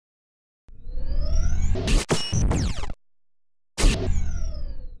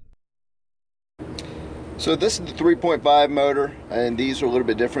So this is the 3.5 motor, and these are a little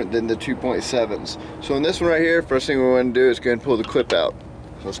bit different than the 2.7s. So in this one right here, first thing we want to do is go ahead and pull the clip out.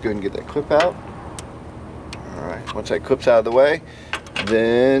 So let's go ahead and get that clip out. Alright, once that clip's out of the way,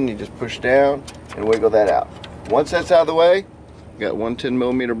 then you just push down and wiggle that out. Once that's out of the way, you got one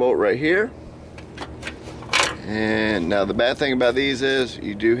 10mm bolt right here. And now the bad thing about these is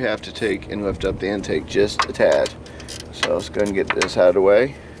you do have to take and lift up the intake just a tad. So let's go ahead and get this out of the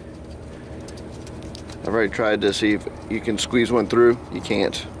way. I've already tried to see if you can squeeze one through. You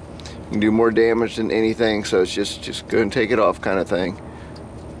can't. You can do more damage than anything, so it's just go ahead and take it off kind of thing.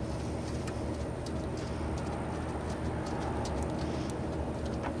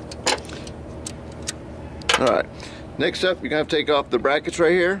 Alright, next up you're going to have to take off the brackets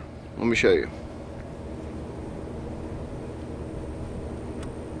right here. Let me show you.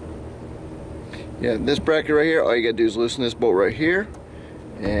 Yeah, this bracket right here, all you got to do is loosen this bolt right here.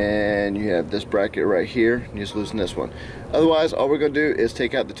 And you have this bracket right here, you just loosen this one. Otherwise, all we're going to do is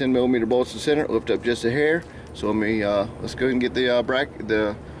take out the 10mm bolts in the center, lift up just a hair. So let's go ahead and get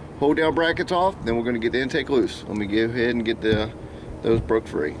the hold down brackets off, then we're going to get the intake loose. Let me go ahead and get those broke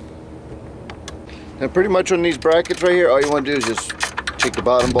free. Now pretty much on these brackets right here, all you want to do is just take the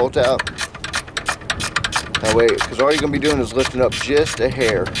bottom bolt out. That way, because all you're going to be doing is lifting up just a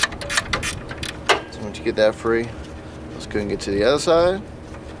hair. So once you get that free, let's go ahead and get to the other side.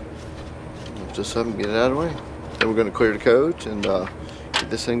 Lift this up and get it out of the way. Then we're going to clear the codes and get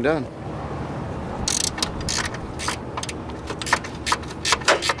this thing done.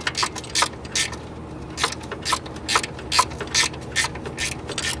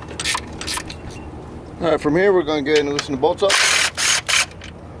 Alright, from here we're going to go ahead and loosen the bolts up.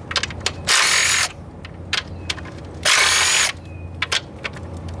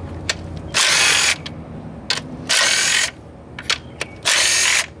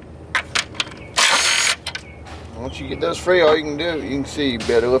 Once you get those free, all you can do, you can see you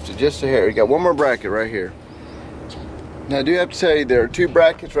better lift it just a hair. You got one more bracket right here. Now I do have to tell you, there are two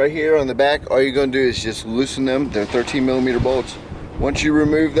brackets right here on the back. All you're going to do is just loosen them. They're 13mm bolts. Once you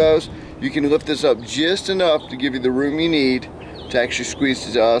remove those, you can lift this up just enough to give you the room you need to actually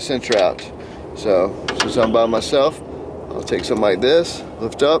squeeze the sensor out. So since I'm by myself, I'll take something like this,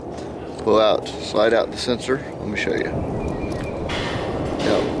 lift up, pull out, slide out the sensor. Let me show you.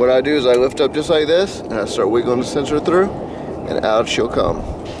 Now what I do is I lift up just like this, and I start wiggling the sensor through, and out she'll come.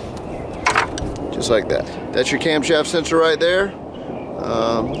 Just like that. That's your camshaft sensor right there.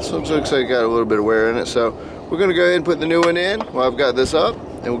 This looks like it got a little bit of wear in it, so we're going to go ahead and put the new one in while I've got this up,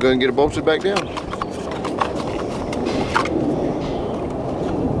 and we're going to get it bolted back down.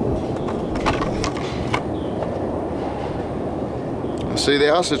 See, they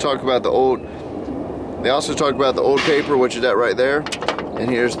also talk about the old paper, which is that right there, and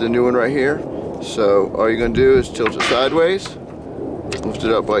here's the new one right here. So all you're going to do is tilt it sideways, lift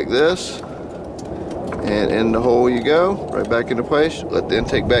it up like this, and in the hole you go, right back into place. Let the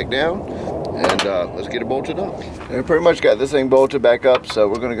intake back down, and let's get it bolted up. And we pretty much got this thing bolted back up, so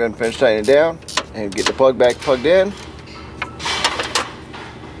we're going to go ahead and finish tightening it down and get the plug back plugged in.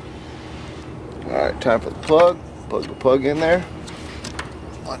 Alright, time for the plug. Plug the plug in there.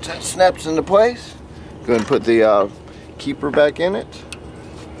 Once that snaps into place, go ahead and put the keeper back in it.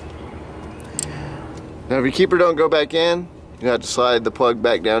 Now if your keeper don't go back in, you have to slide the plug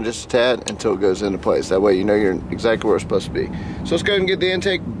back down just a tad until it goes into place. That way you know you're exactly where it's supposed to be. So let's go ahead and get the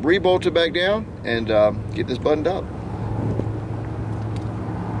intake re-bolted back down and get this buttoned up.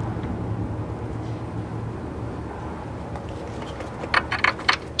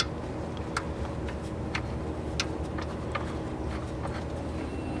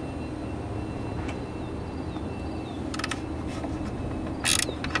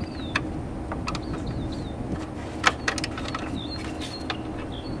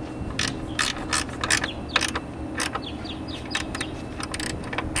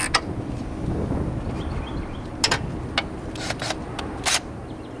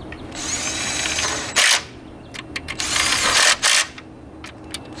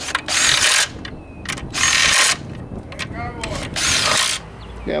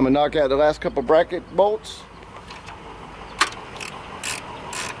 Okay, I'm going to knock out the last couple bracket bolts.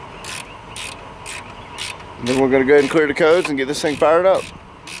 And then we're going to go ahead and clear the codes and get this thing fired up.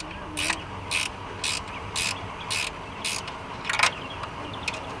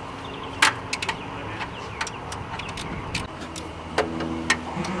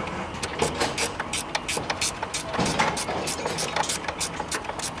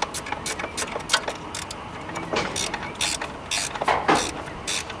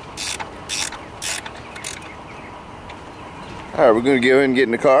 Alright, we're going to go ahead and get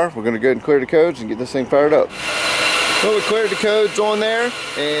in the car. We're going to go ahead and clear the codes and get this thing fired up. Well, we cleared the codes on there,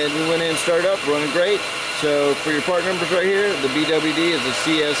 and we went in and started up, running great. So for your part numbers right here, the BWD is a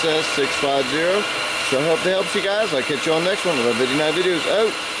CSS 650. So I hope that helps you guys. I'll catch you on the next one with our video videos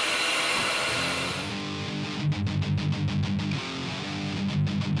out.